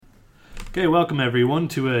Okay, welcome everyone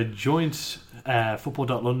to a joint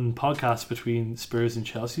Football.London podcast between Spurs and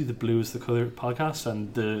Chelsea. The Blue is the Colour podcast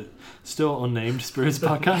and the still unnamed Spurs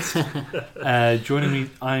podcast. Joining me,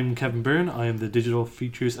 I'm Kevin Byrne. I am the Digital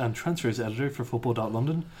Features and Transfers Editor for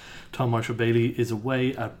Football.London. Tom Marshall-Bailey is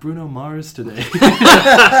away at Bruno Mars today.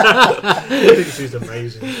 I think she's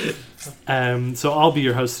amazing. So I'll be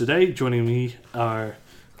your host today. Joining me are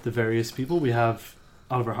the various people. We have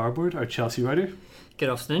Oliver Harbord, our Chelsea writer. Good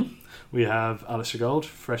afternoon. We have Alistair Gold,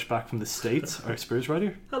 fresh back from the States, our Spurs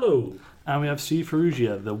writer. Hello. And we have Steve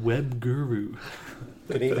Ferrugia, the web guru.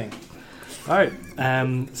 Good evening. Alright,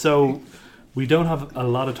 so we don't have a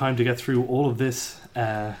lot of time to get through all of this.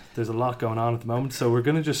 There's a lot going on at the moment, so we're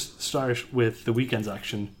going to just start with the weekend's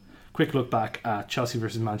action. Quick look back at Chelsea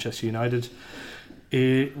versus Manchester United.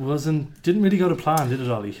 It didn't really go to plan, did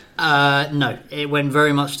it, Ollie? No, it went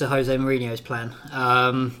very much to Jose Mourinho's plan.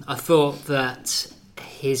 I thought that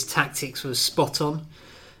his tactics was spot on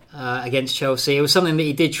against Chelsea. It was something that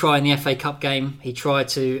he did try in the FA Cup game. He tried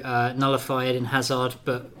to nullify Eden Hazard,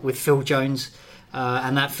 but with Phil Jones,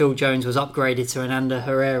 and that Phil Jones was upgraded to Hernando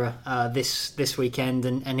Herrera this weekend,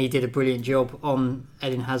 and he did a brilliant job on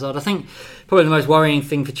Eden Hazard. I think probably the most worrying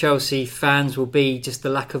thing for Chelsea fans will be just the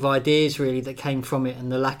lack of ideas really that came from it,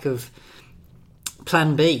 and the lack of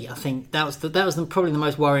Plan B. I think that was probably the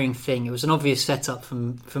most worrying thing. It was an obvious setup for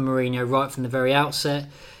Mourinho right from the very outset.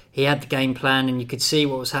 He had the game plan, and you could see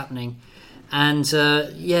what was happening. And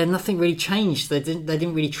nothing really changed. They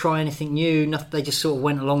didn't really try anything new. They just sort of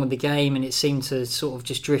went along with the game, and it seemed to sort of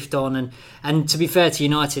just drift on. And to be fair to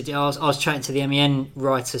United, I was chatting to the MEN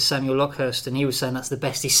writer Samuel Lockhurst, and he was saying that's the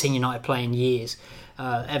best he's seen United play in years.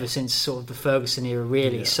 Ever since sort of the Ferguson era,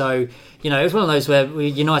 really. Yeah. So, it was one of those where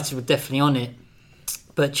United were definitely on it.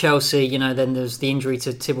 But Chelsea, then there's the injury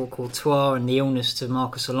to Thibaut Courtois and the illness to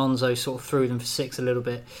Marcos Alonso sort of threw them for six a little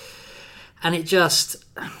bit. And it just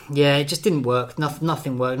didn't work.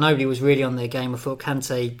 Nothing worked. Nobody was really on their game. I thought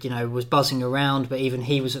Kante, was buzzing around, but even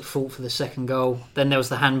he was at fault for the second goal. Then there was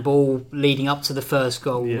the handball leading up to the first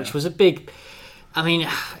goal, which was a big... I mean,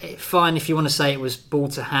 fine if you want to say it was ball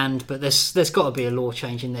to hand, but there's got to be a law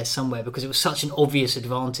change in there somewhere, because it was such an obvious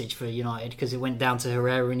advantage for United, because it went down to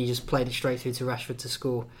Herrera and he just played it straight through to Rashford to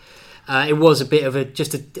score. It was a bit of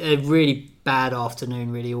a really bad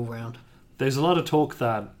afternoon, really, all round. There's a lot of talk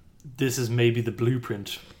that this is maybe the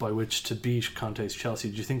blueprint by which to beat Conte's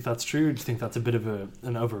Chelsea. Do you think that's true, or do you think that's a bit of an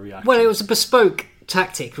overreaction? Well, it was a bespoke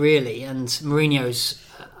tactic, really, and Mourinho's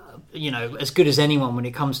as good as anyone when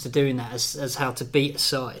it comes to doing that as how to beat a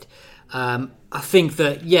side. I think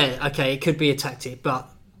that, it could be a tactic, but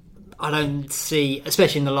I don't see,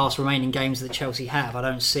 especially in the last remaining games that Chelsea have, I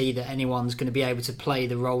don't see that anyone's going to be able to play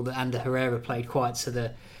the role that Ander Herrera played quite to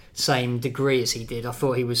the same degree as he did. I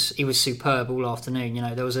thought he was superb all afternoon.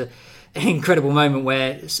 There was an incredible moment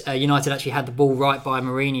where United actually had the ball right by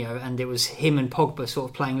Mourinho, and it was him and Pogba sort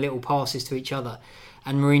of playing little passes to each other.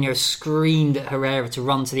 And Mourinho screamed at Herrera to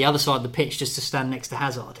run to the other side of the pitch just to stand next to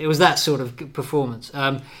Hazard. It was that sort of performance.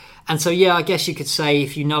 And so, I guess you could say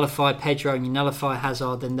if you nullify Pedro and you nullify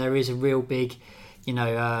Hazard, then there is a real big,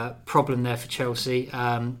 problem there for Chelsea.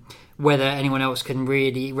 Whether anyone else can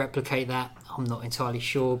really replicate that, I'm not entirely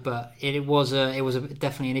sure. But it was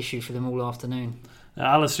definitely an issue for them all afternoon.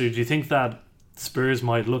 Alistair, do you think that Spurs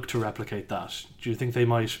might look to replicate that? Do you think they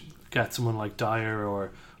might get someone like Dyer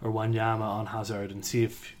or Wanyama on Hazard and see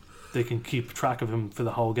if they can keep track of him for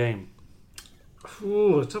the whole game?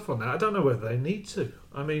 Oh, tough on that. I don't know whether they need to.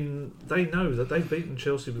 I mean, they know that they've beaten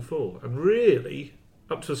Chelsea before, and really,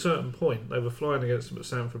 up to a certain point, they were flying against them at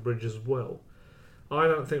Stamford Bridge as well. I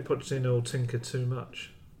don't think Pochettino will tinker too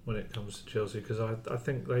much when it comes to Chelsea, because I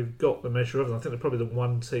think they've got the measure of them. I think they're probably the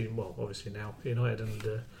one team, well, obviously now United and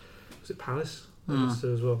was it Palace?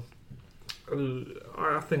 As well.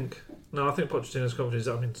 I think Pochettino's confidence.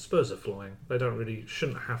 I mean, Spurs are flying. They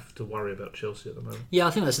shouldn't have to worry about Chelsea at the moment. Yeah,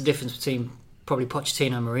 I think that's the difference between probably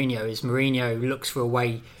Pochettino and Mourinho. Is Mourinho looks for a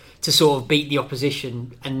way to sort of beat the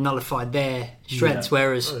opposition and nullify their strengths,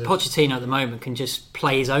 whereas Pochettino at the moment can just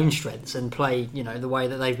play his own strengths and play, the way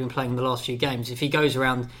that they've been playing the last few games. If he goes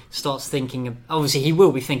around, starts thinking, obviously he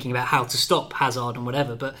will be thinking about how to stop Hazard and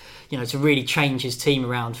whatever, but to really change his team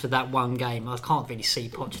around for that one game, I can't really see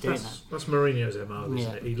Poch doing that. That's Mourinho's MO,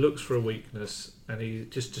 isn't it? He looks for a weakness and he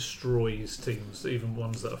just destroys teams, even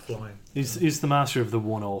ones that are flying. He's the master of the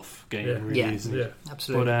one-off game, really, isn't he? Yeah,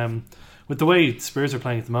 absolutely. But with the way Spurs are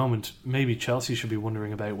playing at the moment, maybe Chelsea should be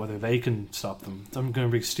wondering about whether they can stop them. I'm going to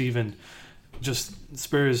bring Stephen. Just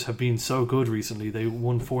Spurs have been so good recently. They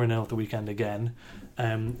won 4-0 at the weekend again.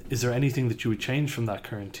 Is there anything that you would change from that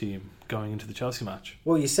current team going into the Chelsea match?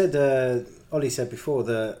 Well, you said, Ollie said before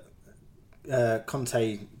that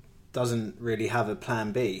Conte doesn't really have a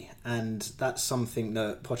plan B, and that's something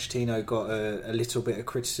that Pochettino got a little bit of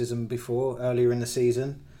criticism before earlier in the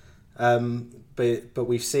season. But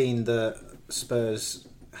we've seen that Spurs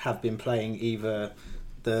have been playing either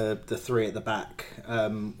the three at the back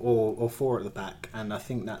or four at the back, and I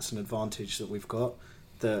think that's an advantage that we've got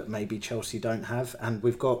that maybe Chelsea don't have, and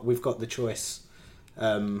we've got the choice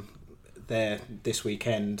there this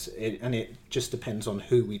weekend, and it just depends on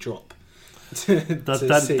who we drop.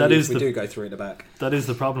 That is we do go through at the back. That is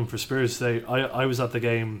the problem for Spurs. I was at the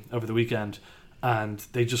game over the weekend, and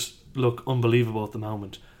they just look unbelievable at the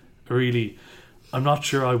moment. Really, I'm not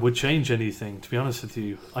sure I would change anything, to be honest with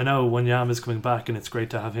you. I know Wanyama is coming back, and it's great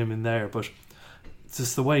to have him in there, but it's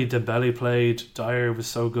just the way Dembele played. Dyer was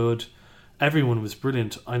so good. Everyone was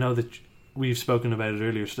brilliant. I know that we've spoken about it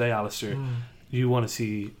earlier today, Alistair. You want to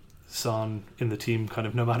see Son in the team kind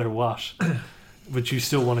of no matter what. But you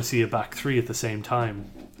still want to see a back three at the same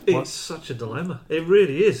time. It's such a dilemma. It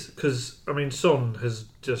really is, because I mean, Son has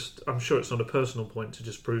just. I'm sure it's not a personal point to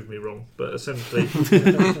just prove me wrong, but essentially,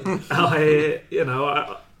 I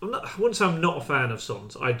wouldn't say I'm not a fan of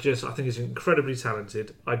Son's. I think he's incredibly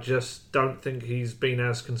talented. I just don't think he's been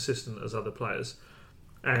as consistent as other players.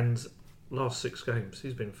 And last 6 games,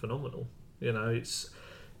 he's been phenomenal.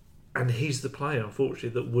 And he's the player, unfortunately,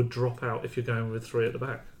 that would drop out if you're going with 3 at the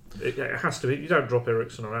back. It has to be. You don't drop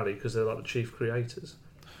Eriksen or Ali because they're like the chief creators.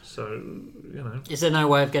 So, Is there no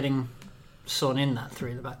way of getting Son in that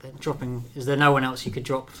 3 at the back then? Is there no one else you could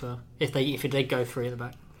drop for if it did go 3 at the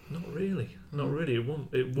back? Not really.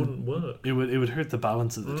 It wouldn't work. It would hurt the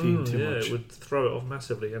balance of the team too much. It would throw it off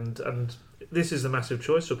massively. And this is the massive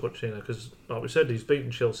choice for Pochettino because, like we said, he's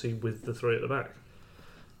beaten Chelsea with the 3 at the back.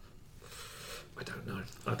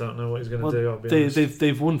 I don't know what he's going to do. I'll be honest.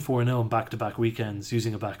 They've won 4-0 on back-to-back weekends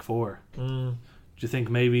using a back 4. Do you think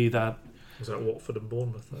maybe that... Was that Watford and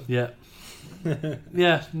Bournemouth, though? Yeah.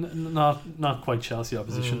 Yeah, not quite Chelsea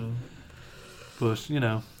opposition. But,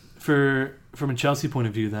 from a Chelsea point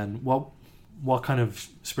of view then, what kind of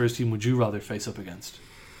Spurs team would you rather face up against?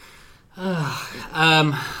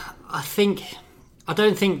 I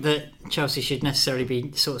don't think that Chelsea should necessarily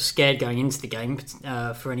be sort of scared going into the game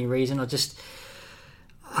for any reason.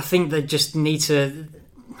 I think they just need to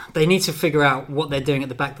figure out what they're doing at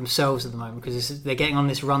the back themselves at the moment, because they're getting on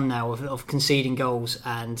this run now of conceding goals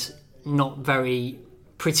and not very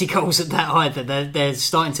pretty goals at that either. They're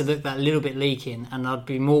starting to look that little bit leaking, and I'd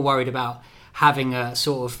be more worried about having a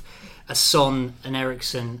sort of a Son, an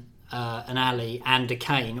Eriksen, an Ali and a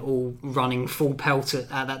Kane all running full pelt at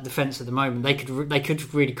that defence at the moment. They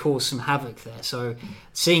could really cause some havoc there. So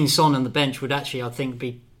seeing Son on the bench would actually, I think,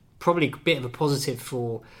 be probably a bit of a positive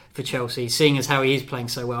for Chelsea, seeing as how he is playing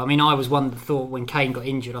so well. I mean, I was one that thought when Kane got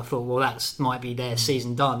injured, I thought, well, that might be their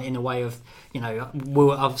season done in a way of,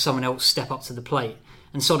 will have someone else step up to the plate.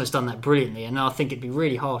 And Son has done that brilliantly, and I think it'd be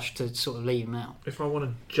really harsh to sort of leave him out. If I want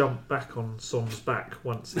to jump back on Son's back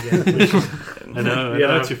once again, I know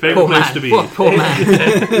it's your favourite place to be. What, poor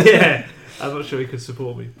man. Yeah, I'm not sure he could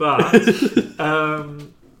support me, but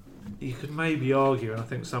you could maybe argue, and I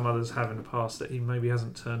think some others have in the past, that he maybe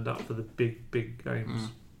hasn't turned up for the big games,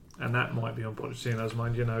 and that might be on Pochettino's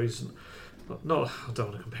mind. He's not. I don't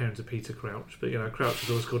want to compare him to Peter Crouch, but Crouch is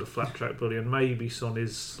always called a flat track bully, and maybe Son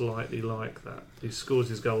is slightly like that. He scores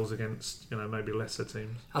his goals against maybe lesser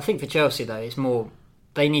teams. I think for Chelsea though, it's more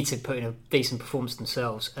they need to put in a decent performance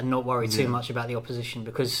themselves and not worry too much about the opposition,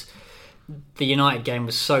 because the United game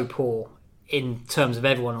was so poor in terms of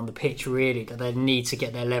everyone on the pitch, really, that they need to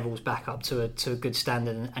get their levels back up to a good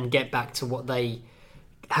standard and get back to what they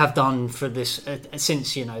have done for this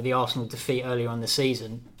since the Arsenal defeat earlier on the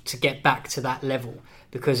season, to get back to that level.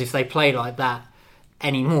 Because if they play like that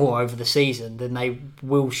anymore over the season, then they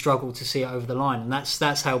will struggle to see it over the line, and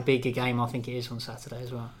that's how big a game I think it is on Saturday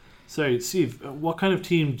as well. So, Steve, what kind of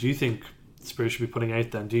team do you think Spurs should be putting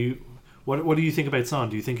out then? What do you think about Son?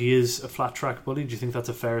 Do you think he is a flat track bully? Do you think that's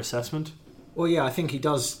a fair assessment? Well, yeah, I think he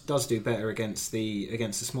does do better against the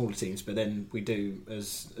smaller teams, but then we do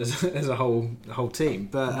as a whole team.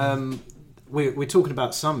 But we're talking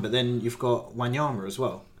about Son, but then you've got Wanyama as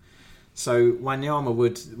well. So Wanyama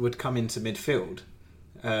would come into midfield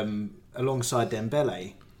alongside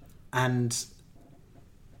Dembele, and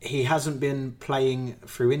he hasn't been playing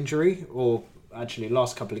through injury, or actually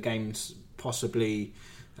last couple of games possibly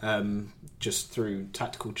just through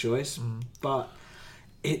tactical choice, but.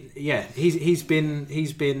 He's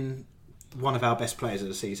been one of our best players of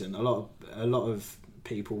the season. A lot of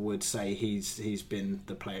people would say he's been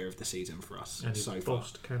the player of the season for us And so he far.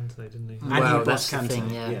 bossed Kante, didn't he? And Well, he that's bossed the thing,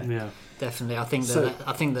 Kante, yeah. Yeah. Definitely. I think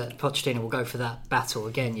that Pochettino will go for that battle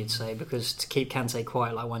again, you'd say, because to keep Kante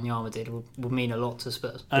quiet like Wanyama did would mean a lot to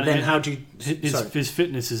Spurs. But then how do you... His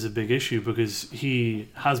fitness is a big issue because he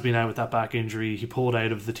has been out with that back injury. He pulled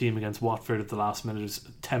out of the team against Watford at the last minute,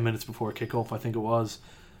 10 minutes before kick-off, I think it was.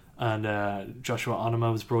 And Joshua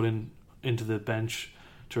Onoma was brought into the bench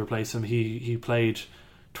to replace him. He played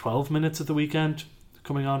 12 minutes at the weekend,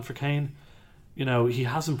 coming on for Kane. You know, he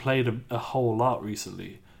hasn't played a whole lot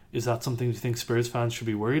recently. Is that something you think Spurs fans should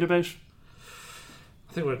be worried about?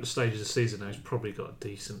 I think we're at the stage of the season now. He's probably got a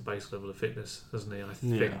decent base level of fitness, hasn't he? I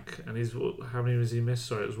think. Yeah. And how many was he missed?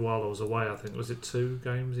 Sorry, it was while I was away. I think was it 2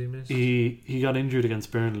 games he missed? He got injured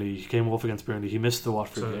against Burnley. He came off against Burnley. He missed the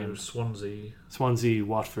Watford So game. Swansea.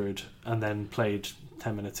 Watford, and then played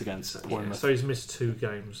 10 minutes against Bournemouth. So he's missed 2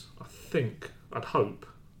 games. I'd hope.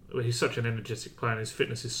 Well, he's such an energetic player and his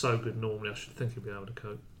fitness is so good normally, I should think he'll be able to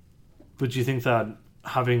cope. But do you think that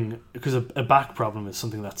because a back problem is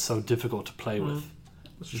something that's so difficult to play with,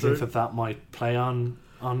 That's do you true. think that might play on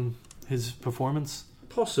his performance?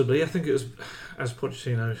 Possibly. I think it was, as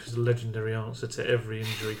Pochettino's legendary answer to every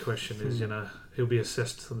injury question is, he'll be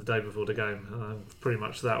assessed on the day before the game. Pretty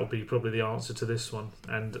much that will be probably the answer to this one.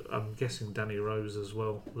 And I'm guessing Danny Rose as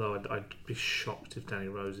well, though I'd be shocked if Danny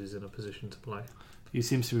Rose is in a position to play. He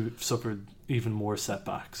seems to have suffered even more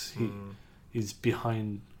setbacks. He's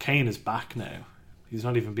behind. Kane is back now. He's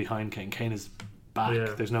not even behind Kane. Kane is back.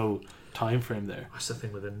 Yeah. There's no time frame there. That's the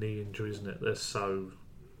thing with a knee injury, isn't it? They're so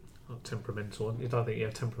temperamental. I don't think you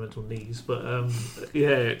have temperamental knees, but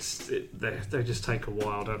they just take a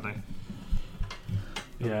while, don't they?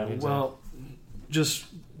 Yeah, well, just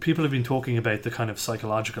people have been talking about the kind of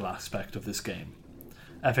psychological aspect of this game.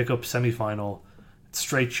 FA Cup semi-final,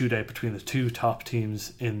 straight shootout between the 2 top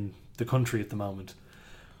teams in the country at the moment.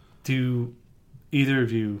 Do either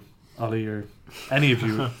of you, Ollie, or any of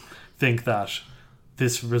you, think that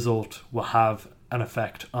this result will have an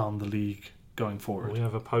effect on the league going forward? We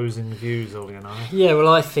have opposing views, Ollie and I. Yeah, well,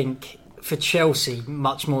 I think for Chelsea,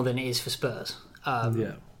 much more than it is for Spurs.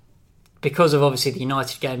 Yeah. Because of obviously the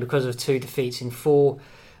United game, because of 2 defeats in 4,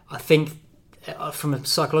 I think from a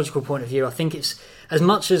psychological point of view, I think it's as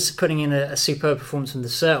much as putting in a superb performance from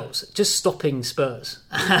themselves, just stopping Spurs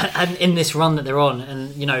and in this run that they're on,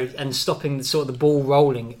 and stopping the ball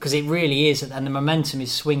rolling, because it really is, and the momentum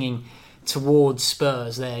is swinging towards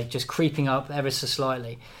Spurs. They're just creeping up ever so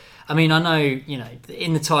slightly. I mean, I know,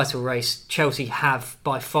 in the title race, Chelsea have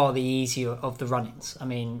by far the easier of the run-ins. I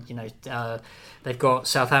mean, they've got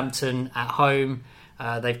Southampton at home.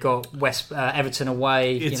 They've got Everton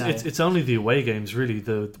away. It's only the away games, really,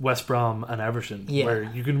 the West Brom and Everton, where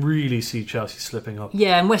you can really see Chelsea slipping up.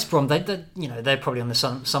 Yeah, and West Brom, they're probably on the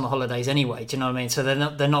summer holidays anyway. Do you know what I mean? So they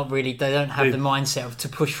don't have the mindset to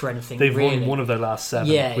push for anything. They've really won one of their last 7,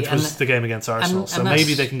 which was the game against Arsenal. So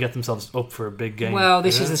maybe they can get themselves up for a big game. Well,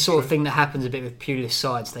 this is the sort of thing that happens a bit with Pulis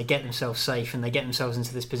sides. They get themselves safe and they get themselves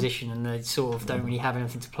into this position, and they sort of don't really have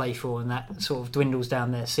anything to play for, and that sort of dwindles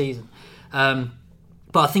down their season.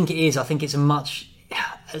 But I think it's a much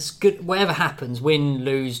as good. Whatever happens, win,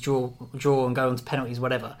 lose, draw, and go on to penalties,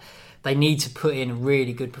 whatever. They need to put in a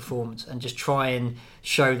really good performance and just try and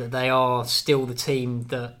show that they are still the team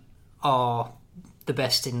that are the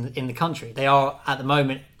best in the country. They are at the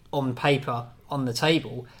moment on paper on the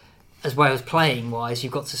table, as well as playing wise.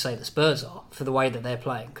 You've got to say that Spurs are, for the way that they're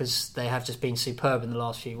playing, because they have just been superb in the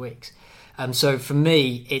last few weeks. So for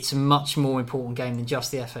me, it's a much more important game than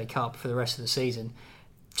just the FA Cup for the rest of the season,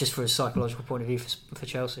 just for a psychological point of view for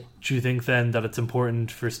Chelsea. Do you think then that it's important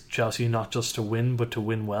for Chelsea not just to win, but to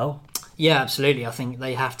win well? Yeah, absolutely. I think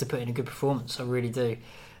they have to put in a good performance. I really do.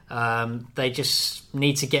 They just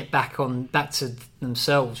need to get back to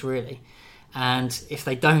themselves, really. And if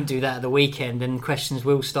they don't do that at the weekend, then questions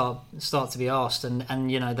will start to be asked. And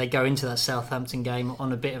they go into that Southampton game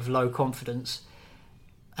on a bit of low confidence.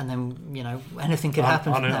 And then, anything could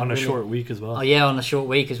happen on a short week as well. Oh, yeah, on a short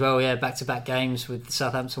week as well. Yeah, back-to-back games with the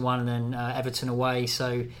Southampton one and then Everton away.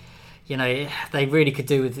 So, they really could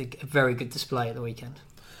do with a very good display at the weekend.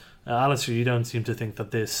 Alistair, you don't seem to think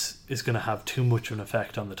that this is going to have too much of an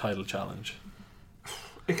effect on the title challenge.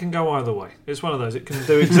 It can go either way. It's one of those. It can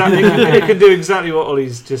do exactly what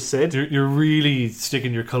Ollie's just said. You're really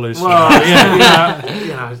sticking your colours. Well,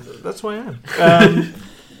 yeah, that's who I am.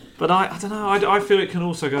 But I don't know. I feel it can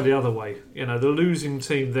also go the other way. The losing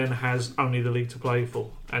team then has only the league to play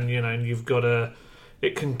for, and you've got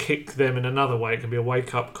it can kick them in another way. It can be a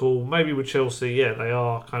wake up call. Maybe with Chelsea, they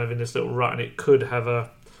are kind of in this little rut, and it could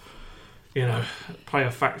have play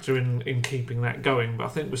a factor in keeping that going. But I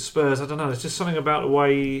think with Spurs, I don't know, there's just something about the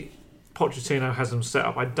way Pochettino has them set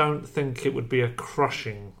up. I don't think it would be a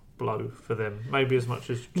crushing blow for them, maybe as much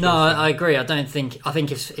as Chelsea. No, I agree. I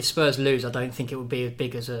think if Spurs lose, I don't think it would be as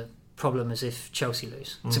big as a problem as if Chelsea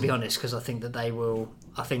lose, to be honest, because I think that they will.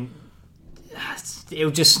 I think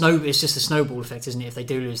it'll just it's just a snowball effect, isn't it? If they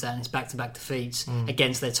do lose that and it's back-to-back defeats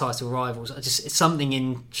against their title rivals, it's something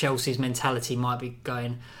in Chelsea's mentality might be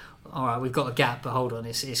going, all right, we've got a gap, but hold on,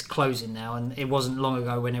 it's closing now. And it wasn't long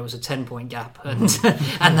ago when it was a 10-point gap, and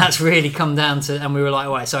and that's really come down to, and we were like,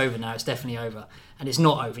 oh, it's over now, it's definitely over, and it's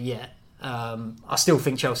not over yet. I still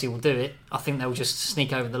think Chelsea will do it. I think they'll just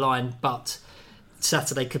sneak over the line, but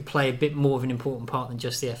Saturday could play a bit more of an important part than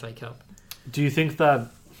just the FA Cup. Do you think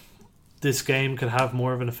that this game could have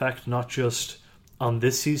more of an effect, not just on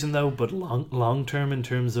this season though, but long term, in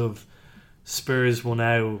terms of Spurs will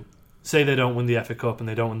now, say they don't win the FA Cup and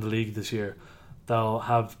they don't win the league this year, they'll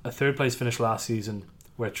have a third place finish last season,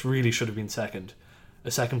 which really should have been second,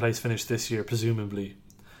 a second place finish this year presumably,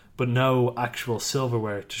 but no actual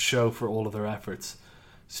silverware to show for all of their efforts.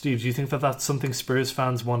 Steve, do you think that that's something Spurs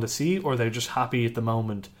fans want to see, or are they just happy at the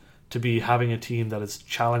moment to be having a team that is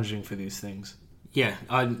challenging for these things? Yeah,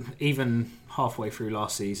 even halfway through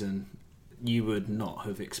last season, you would not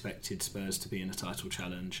have expected Spurs to be in a title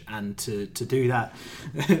challenge, and to do that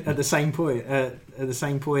at the same point.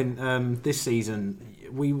 This season,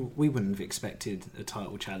 we wouldn't have expected a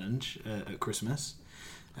title challenge at Christmas.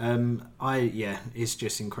 It's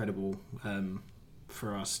just incredible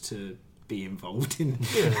for us to be involved in.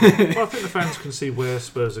 Well, I think the fans can see where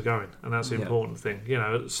Spurs are going, and that's the important thing.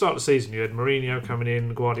 At the start of the season, you had Mourinho coming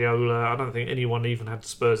in, Guardiola. I don't think anyone even had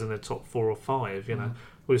Spurs in their top 4 or 5.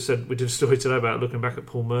 We did a story today about looking back at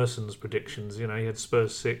Paul Merson's predictions. He had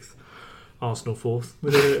Spurs 6th, Arsenal 4th.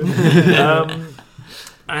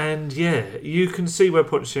 And you can see where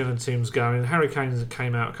Pochettino's team's going. Harry Kane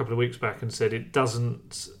came out a couple of weeks back and said it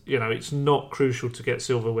doesn't. It's not crucial to get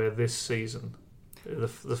silverware this season. The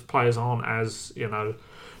players aren't as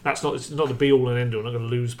it's not the be all and end all. We're not going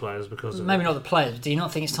to lose players because of maybe not the players. Do you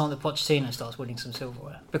not think it's time that Pochettino starts winning some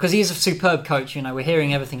silverware? Because he's a superb coach. We're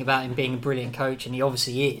hearing everything about him being a brilliant coach, and he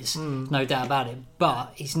obviously is, no doubt about it.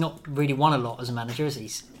 But he's not really won a lot as a manager, is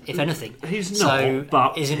he? If anything, he's not. So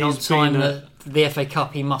but is it not time that the FA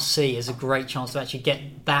Cup he must see as a great chance to actually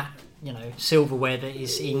get that silverware that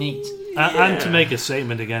he needs, and to make a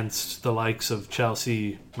statement against the likes of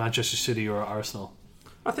Chelsea, Manchester City or Arsenal?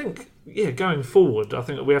 I think, going forward, I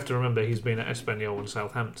think we have to remember he's been at Espanyol and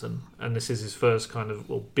Southampton, and this is his first kind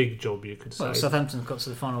of big job, you could say. Well, Southampton got to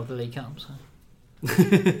the final of the League Cup, so.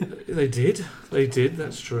 They did,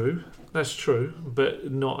 that's true,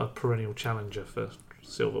 but not a perennial challenger for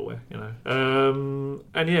silverware, and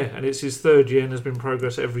it's his third year, and there's been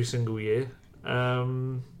progress every single year.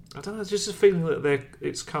 I don't know, it's just a feeling that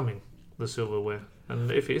it's coming, the silverware.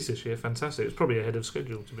 And if it is this year, fantastic. It's probably ahead of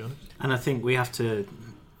schedule, to be honest. And I think we have to,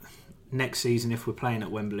 next season, if we're playing at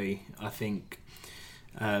Wembley, I think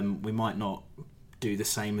we might not do the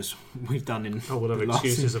same as we've done in we'll have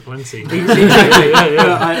excuses aplenty.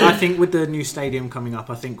 I think with the new stadium coming up,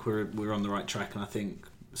 I think we're on the right track, and I think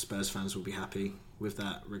Spurs fans will be happy with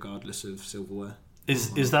that, regardless of silverware.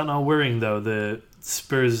 Is that not worrying, though, the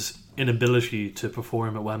Spurs' inability to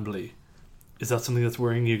perform at Wembley? Is that something that's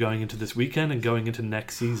worrying you going into this weekend and going into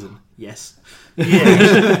next season? Yes.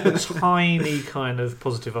 The tiny kind of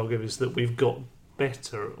positive I'll give is that we've got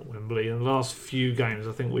better at Wembley. In the last few games,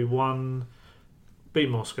 I think we beat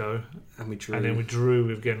Moscow, and we drew. And then we drew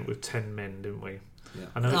with Ghent with 10 men, didn't we? Yeah.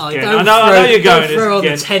 I know you're going. Don't throw on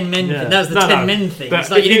the 10 men thing. That was the 10 men thing. It's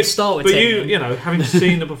like you didn't start with 10 men. Having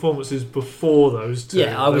seen the performances before those two,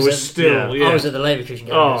 I was at the Leverkusen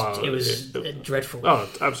game. It was dreadful. Oh,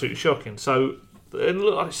 absolutely shocking. So it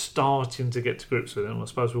looked like starting to get to grips with it, and I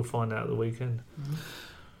suppose we'll find out at the weekend.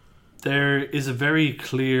 There is a very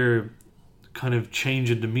clear kind of change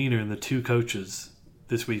in demeanour in the two coaches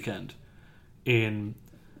this weekend.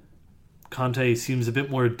 Conte seems a bit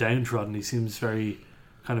more downtrodden. He seems very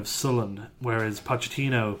kind of sullen, whereas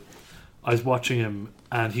Pochettino, I was watching him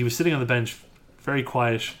and he was sitting on the bench very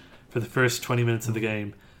quiet for the first 20 minutes of the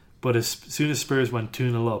game, but as soon as Spurs went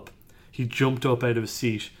 2-0 up, he jumped up out of his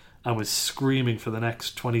seat and was screaming for the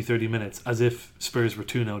next 20-30 minutes as if Spurs were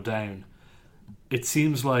 2-0 down. It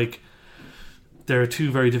seems like there are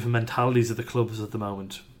two very different mentalities of the clubs at the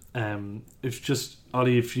moment.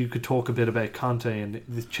 Ollie, if you could talk a bit about Conte and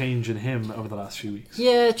the change in him over the last few weeks.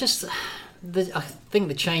 Yeah, I think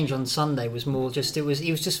the change on Sunday was more just he was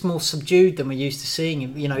just more subdued than we're used to seeing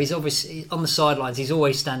him. He's obviously on the sidelines. He's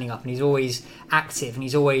always standing up and he's always active and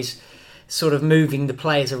he's always sort of moving the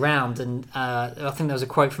players around. And I think there was a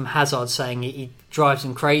quote from Hazard saying he drives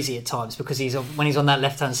him crazy at times because when he's on that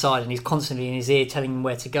left-hand side and he's constantly in his ear telling him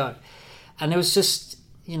where to go. And there was just,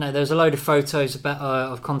 there was a load of photos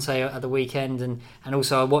of Conte at the weekend, and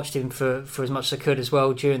also I watched him for as much as I could as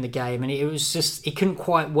well during the game, and it was just, he couldn't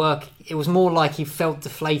quite work. It was more like he felt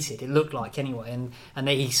deflated, it looked like anyway, and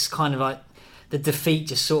that he's kind of like, the defeat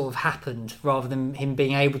just sort of happened rather than him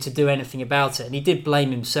being able to do anything about it. And he did blame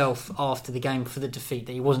himself after the game for the defeat,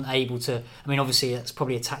 that he wasn't able to. I mean, obviously that's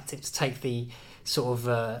probably a tactic to take the sort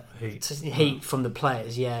of heat from the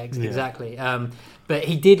players. Yeah, exactly. But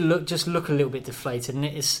he did look a little bit deflated, and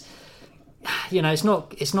it's it's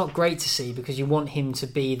not great to see, because you want him to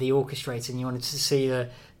be the orchestrator and you wanted to see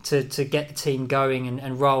to get the team going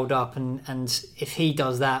and rolled up, and if he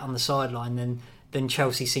does that on the sideline, then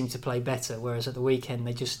Chelsea seem to play better. Whereas at the weekend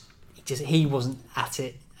he wasn't at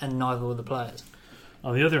it, and neither were the players.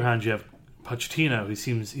 On the other hand, you have Pochettino,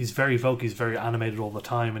 he's very vocal, he's very animated all the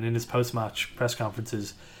time, and in his post-match press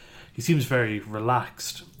conferences he seems very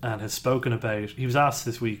relaxed, and has spoken about, he was asked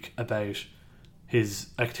this week about his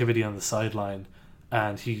activity on the sideline,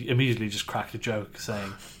 and he immediately just cracked a joke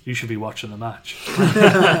saying, you should be watching the match.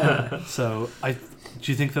 So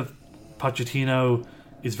do you think that Pochettino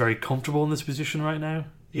is very comfortable in this position right now?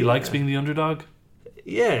 He likes being the underdog?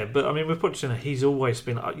 Yeah, but I mean, with Pochettino, he's always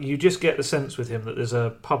been. You just get the sense with him that there's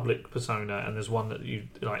a public persona and there's one that you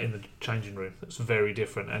like in the changing room that's very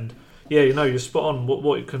different. And yeah, you're spot on.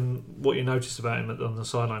 What you notice about him on the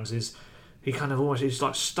sidelines is he kind of he's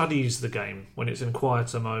like studies the game when it's in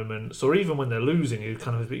quieter moments, or even when they're losing. You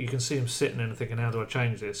can see him sitting there and thinking, how do I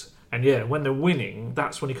change this? And yeah, when they're winning,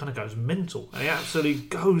 that's when he kind of goes mental and he absolutely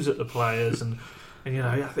goes at the players and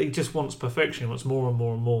he just wants perfection. He wants more and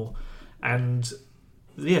more and more. And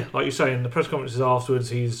yeah, like you say, in the press conferences afterwards,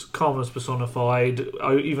 he's calmness personified.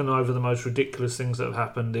 Even over the most ridiculous things that have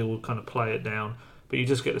happened, he will kind of play it down. But you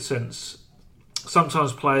just get the sense,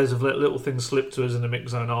 sometimes players have let little things slip to us in the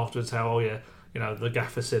mix zone afterwards, how, the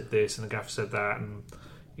gaffer said this and the gaffer said that, and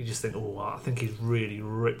you just think, I think he's really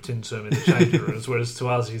ripped into him in the changing rooms, whereas to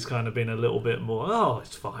us, he's kind of been a little bit more,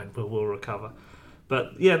 it's fine, we'll recover.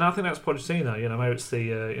 But yeah, no, I think that's Pochettino. Maybe it's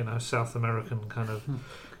the South American kind of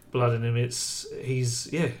blood in him.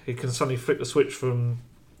 He can suddenly flick the switch from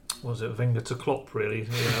Wenger to Klopp, really.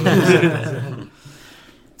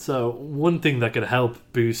 So one thing that could help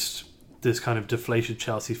boost this kind of deflated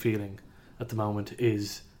Chelsea feeling at the moment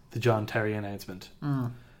is the John Terry announcement.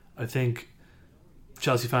 I think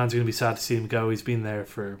Chelsea fans are going to be sad to see him go. He's been there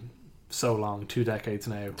for so long, 2 decades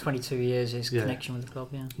now. 22 years his connection with the club,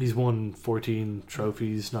 yeah. He's won 14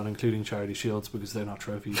 trophies, not including Charity Shields, because they're not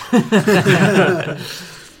trophies.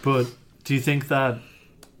 But do you think that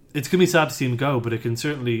it's going to be sad to see him go, but it can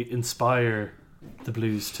certainly inspire the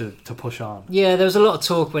Blues to push on? Yeah, there was a lot of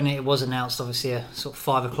talk when it was announced, obviously, a sort of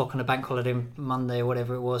 5 o'clock on a bank holiday Monday or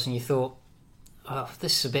whatever it was, and you thought,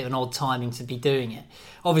 this is a bit of an odd timing to be doing it.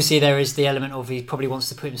 Obviously, there is the element of he probably wants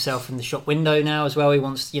to put himself in the shop window now as well. He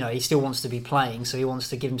wants, he still wants to be playing, so he wants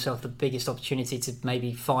to give himself the biggest opportunity to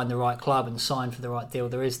maybe find the right club and sign for the right deal.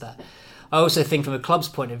 There is that. I also think from a club's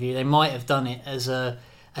point of view, they might have done it as a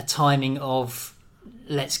timing of,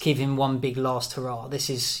 let's give him one big last hurrah. This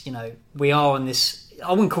is, we are on this,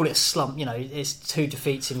 I wouldn't call it a slump, it's 2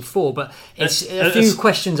 defeats in 4, but it's a few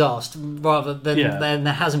questions asked rather than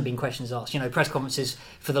there hasn't been questions asked. Press conferences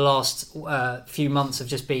for the last few months have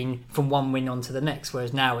just been from one win on to the next,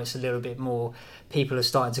 whereas now it's a little bit more, people are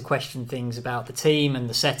starting to question things about the team and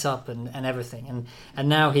the setup and everything. And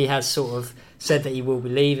now he has sort of said that he will be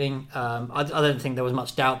leaving. I don't think there was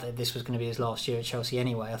much doubt that this was going to be his last year at Chelsea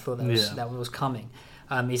anyway. I thought that was coming.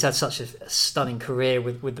 He's had such a stunning career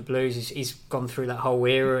with the Blues. He's gone through that whole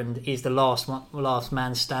era, and he's the last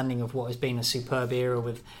man standing of what has been a superb era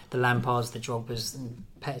with the Lampards, the Drogbas, and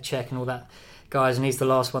Petr Cech, and all that guys. And he's the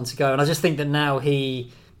last one to go. And I just think that now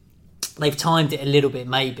they've timed it a little bit,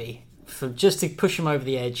 maybe, for just to push him over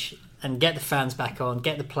the edge and get the fans back on,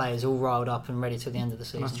 get the players all riled up and ready till the end of the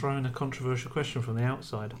season. Can I throw in a controversial question from the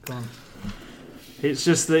outside? Go on. It's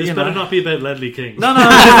just that this better not be about Ledley King. No.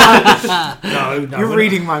 No, you're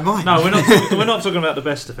reading my mind. No, we're not talking about the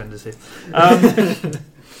best defenders here.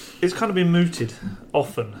 It's kind of been mooted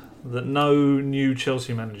often that no new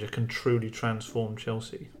Chelsea manager can truly transform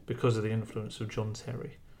Chelsea because of the influence of John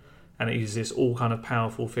Terry, and he's this all kind of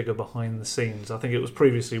powerful figure behind the scenes. I think it was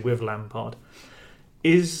previously with Lampard.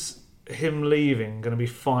 Is him leaving going to be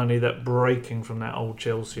finally that breaking from that old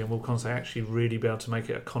Chelsea, and will Conte actually really be able to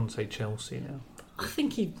make it a Conte Chelsea now? I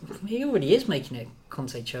think he already is making it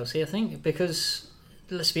Conte Chelsea, I think, because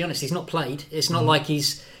let's be honest, he's not played. It's not like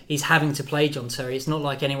he's having to play John Terry. It's not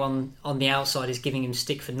like anyone on the outside is giving him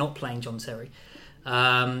stick for not playing John Terry.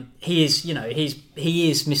 He is,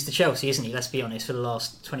 he is Mr. Chelsea, isn't he? Let's be honest. For the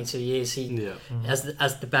last 22 years,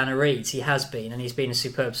 as the banner reads, he has been, and he's been a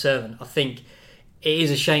superb servant. I think it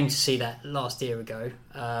is a shame to see that last year ago.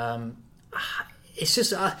 It's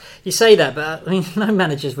just you say that, but I mean, no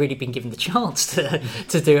manager's really been given the chance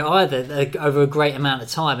to do it either over a great amount of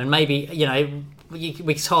time, and maybe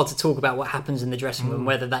it's hard to talk about what happens in the dressing room,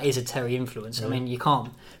 whether that is a Terry influence. I mean, you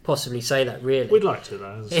can't possibly say that, really. We'd like to,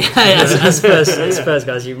 though. as Spurs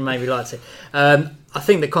guys, you maybe like to. I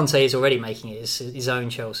think that Conte is already making it his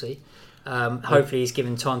own Chelsea. Hopefully, he's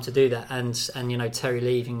given time to do that, and Terry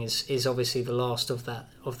leaving is obviously the last of that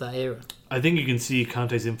era. I think you can see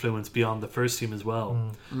Conte's influence beyond the first team as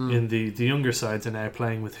well. In the younger sides are now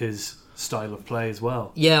playing with his style of play as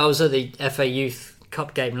well. Yeah, I was at the FA Youth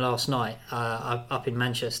Cup game last night up in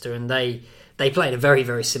Manchester, and they played a very,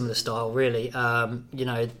 very similar style, really. And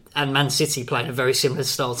Man City played a very similar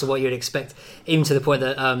style to what you'd expect, even to the point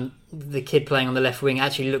that the kid playing on the left wing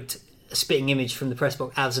actually looked a spitting image from the press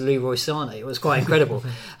box as Leroy Sané. It was quite incredible.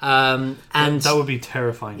 And that would be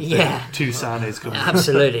terrifying. Yeah, two Sané's coming.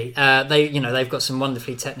 Absolutely. They've got some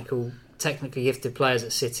wonderfully technically gifted players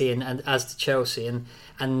at City, and as to Chelsea,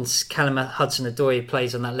 and Callum Hudson-Odoi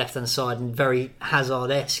plays on that left hand side and very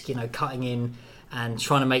Hazard-esque, cutting in and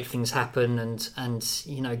trying to make things happen, and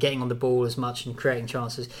getting on the ball as much and creating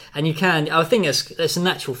chances. And I think it's a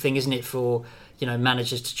natural thing, isn't it, for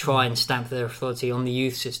managers to try and stamp their authority on the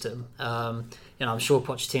youth system. I'm sure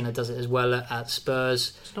Pochettino does it as well at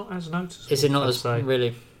Spurs. It's not as noticeable. Is it not as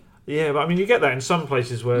really? Yeah, but I mean, you get that in some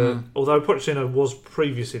places where, although Pochettino was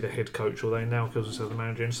previously the head coach, although he now calls himself the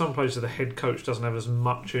manager, in some places the head coach doesn't have as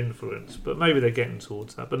much influence. But maybe they're getting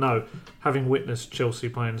towards that. But no, having witnessed Chelsea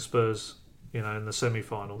playing Spurs, in the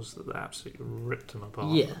semi-finals, that they absolutely ripped them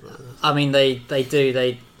apart. Yeah, I mean, they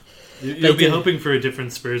do. You'll be hoping for a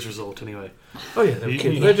different Spurs result anyway. Oh yeah,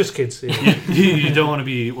 they're just kids. Yeah. You don't want to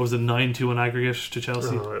be, what was it, 9-2 on aggregate to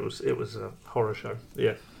Chelsea? Oh, it was a horror show.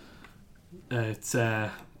 Yeah. It's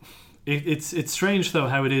strange though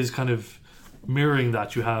how it is kind of mirroring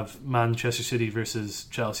that. You have Manchester City versus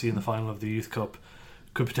Chelsea in the final of the Youth Cup,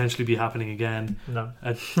 could potentially be happening again. No.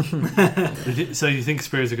 So you think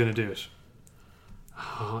Spurs are going to do it?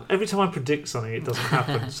 Every time I predict something, it doesn't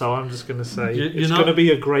happen. So I'm just going to say it's going to be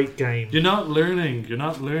a great game. You're not learning.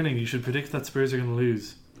 You should predict that Spurs are going to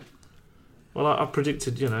lose. Well, I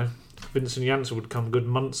predicted, Vincent Janssen would come good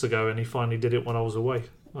months ago, and he finally did it when I was away.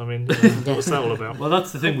 I mean, what's that all about? Well,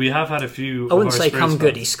 that's the thing. We have had a few. I wouldn't say come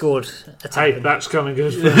good. He scored. Hey, that's coming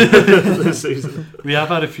good for this season. We have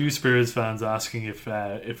had a few Spurs fans asking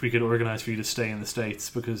if we could organise for you to stay in the States,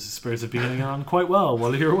 because Spurs have been getting on quite well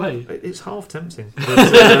while you're away. It's half tempting.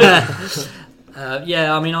 Yeah,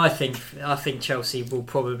 I mean, I think Chelsea will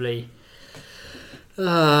probably.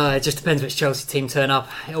 It just depends which Chelsea team turn up.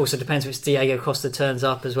 It also depends which Diego Costa turns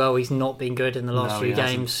up as well. He's not been good in the last few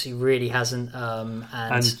games. He really hasn't.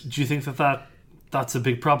 And do you think that's a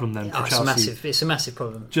big problem then for Chelsea? It's a massive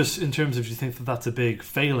problem. Just in terms of, do you think that's a big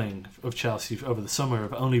failing of Chelsea over the summer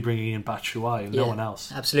of only bringing in Batshuayi and no one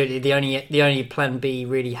else? Absolutely. The only plan B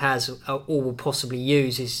really has or will possibly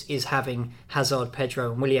use is having Hazard,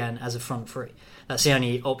 Pedro, and Willian as a front three. That's the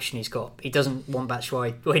only option he's got. He doesn't want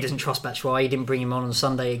Batshuayi. Well, he doesn't trust Batshuayi. He didn't bring him on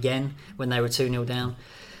Sunday again when they were 2-0 down.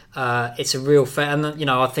 It's a real and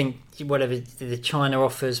I think whatever the China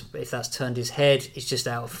offers, if that's turned his head, he's just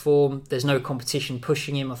out of form. There's no competition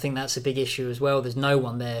pushing him. I think that's a big issue as well. There's no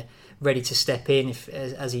one there ready to step in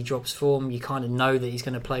as he drops form. You kind of know that he's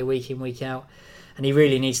going to play week in, week out, and he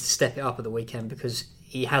really needs to step it up at the weekend because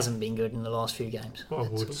he hasn't been good in the last few games. What I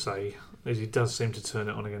would say is he does seem to turn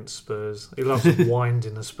it on against Spurs. He loves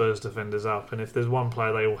winding the Spurs defenders up, and if there's one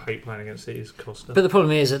player they all hate playing against, it is Costa. But the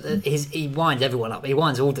problem is that he winds everyone up. He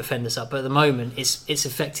winds all defenders up, but at the moment it's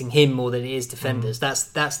affecting him more than it is defenders.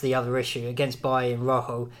 That's the other issue. Against Bailly and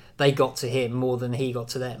Rojo, they got to him more than he got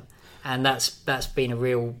to them, and that's been a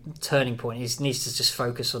real turning point. He needs to just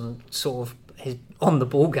focus on sort of his on the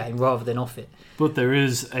ball game rather than off it. But there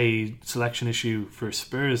is a selection issue for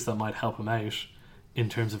Spurs that might help him out in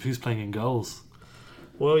terms of who's playing in goals.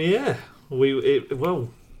 Well, yeah.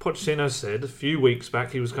 Pochettino said a few weeks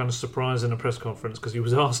back he was kind of surprised in a press conference because he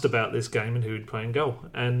was asked about this game and who'd play in goal.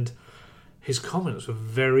 And his comments were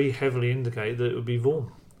very heavily indicate that it would be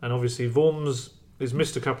Vorm. And obviously he's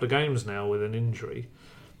missed a couple of games now with an injury.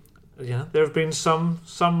 Yeah, there have been some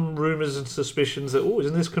rumours and suspicions that,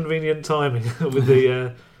 isn't this convenient timing with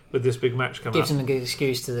this big match coming up? Gives him a good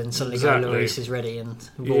excuse to then suddenly go, Lloris is ready and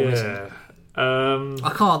Vorm isn't.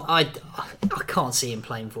 I can't see him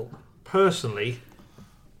playing for them. Personally,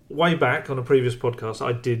 way back on a previous podcast,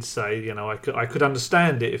 I did say, I could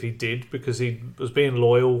understand it if he did, because he was being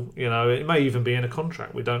loyal. It may even be in a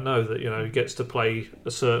contract. We don't know that. He gets to play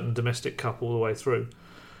a certain domestic cup all the way through.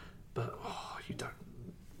 But you don't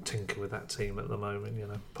tinker with that team at the moment.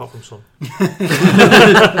 Apart from Son.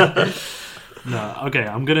 No, okay.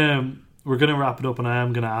 We're gonna wrap it up, and I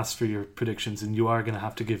am gonna ask for your predictions, and you are gonna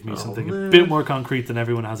have to give me something a bit more concrete than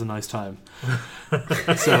everyone has a nice time.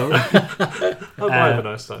 So, I might have a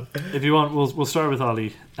nice time. If you want, we'll start with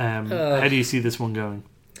Ollie. How do you see this one going?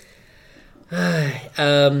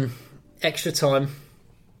 Extra time.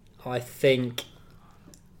 I think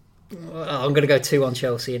I'm going to go 2-1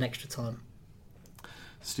 Chelsea in extra time.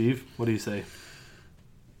 Steve, what do you say?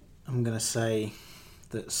 I'm going to say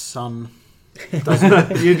that Son.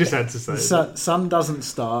 You just had to say Son doesn't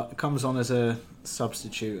start, comes on as a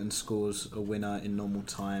substitute and scores a winner in normal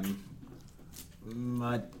time.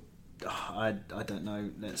 I don't know.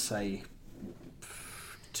 Let's say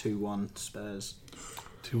 2-1 Spurs.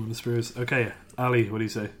 2-1 Spurs. Okay, Ali, what do you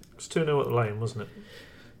say? It's 2-0 at the Lane, wasn't it?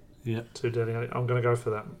 Yeah. 2-0. I'm going to go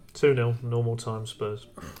for that. 2-0 normal time Spurs.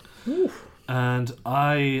 Oof. And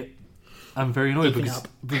I am very annoyed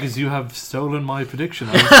because you have stolen my prediction.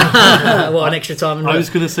 What, an extra time? I was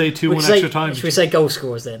going to say 2-1 extra time. Should we say goal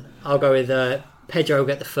scorers then? I'll go with Pedro will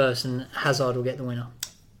get the first and Hazard will get the winner.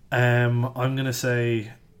 I'm going to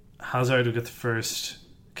say Hazard will get the first,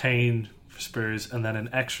 Kane for Spurs, and then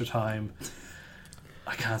in extra time,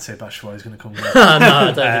 I can't say Batshuayi is going to come back. No,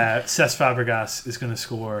 I don't. Cesc Fabregas is going to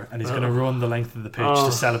score, and he's going to run the length of the pitch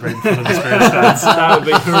to celebrate in front of the Spurs fans. That would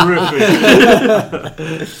be horrific.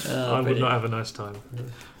 I would not have a nice time.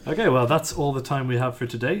 Okay, well, that's all the time we have for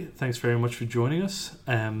today. Thanks very much for joining us.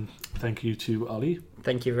 Thank you to Ollie.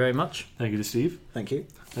 Thank you very much. Thank you to Steve. Thank you.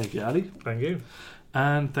 Thank you, Ali. Thank you.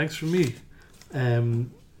 And thanks from me.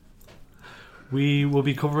 We will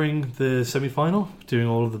be covering the semi-final, doing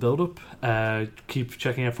all of the build-up. Keep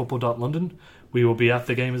checking out football.london. We will be at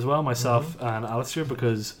the game as well, myself and Alistair,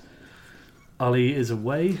 because Ali is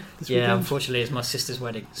away this weekend. Unfortunately, it's my sister's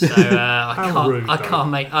wedding, so I can't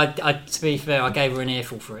make. To be fair, I gave her an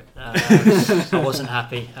earful for it. I wasn't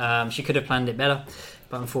happy. She could have planned it better,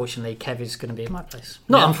 but unfortunately, Kev is going to be at my place.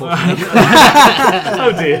 Not unfortunately.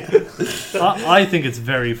 Oh dear. I think it's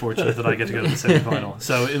very fortunate that I get to go to the semi-final.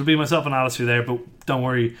 So it'll be myself and Alistair there, but don't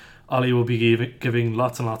worry, Ali will be giving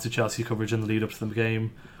lots and lots of Chelsea coverage in the lead up to the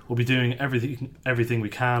game. We'll be doing everything we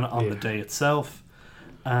can on the day itself.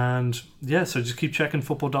 And so just keep checking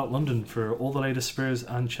football.london for all the latest Spurs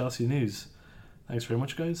and Chelsea news. Thanks very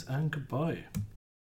much, guys, and goodbye.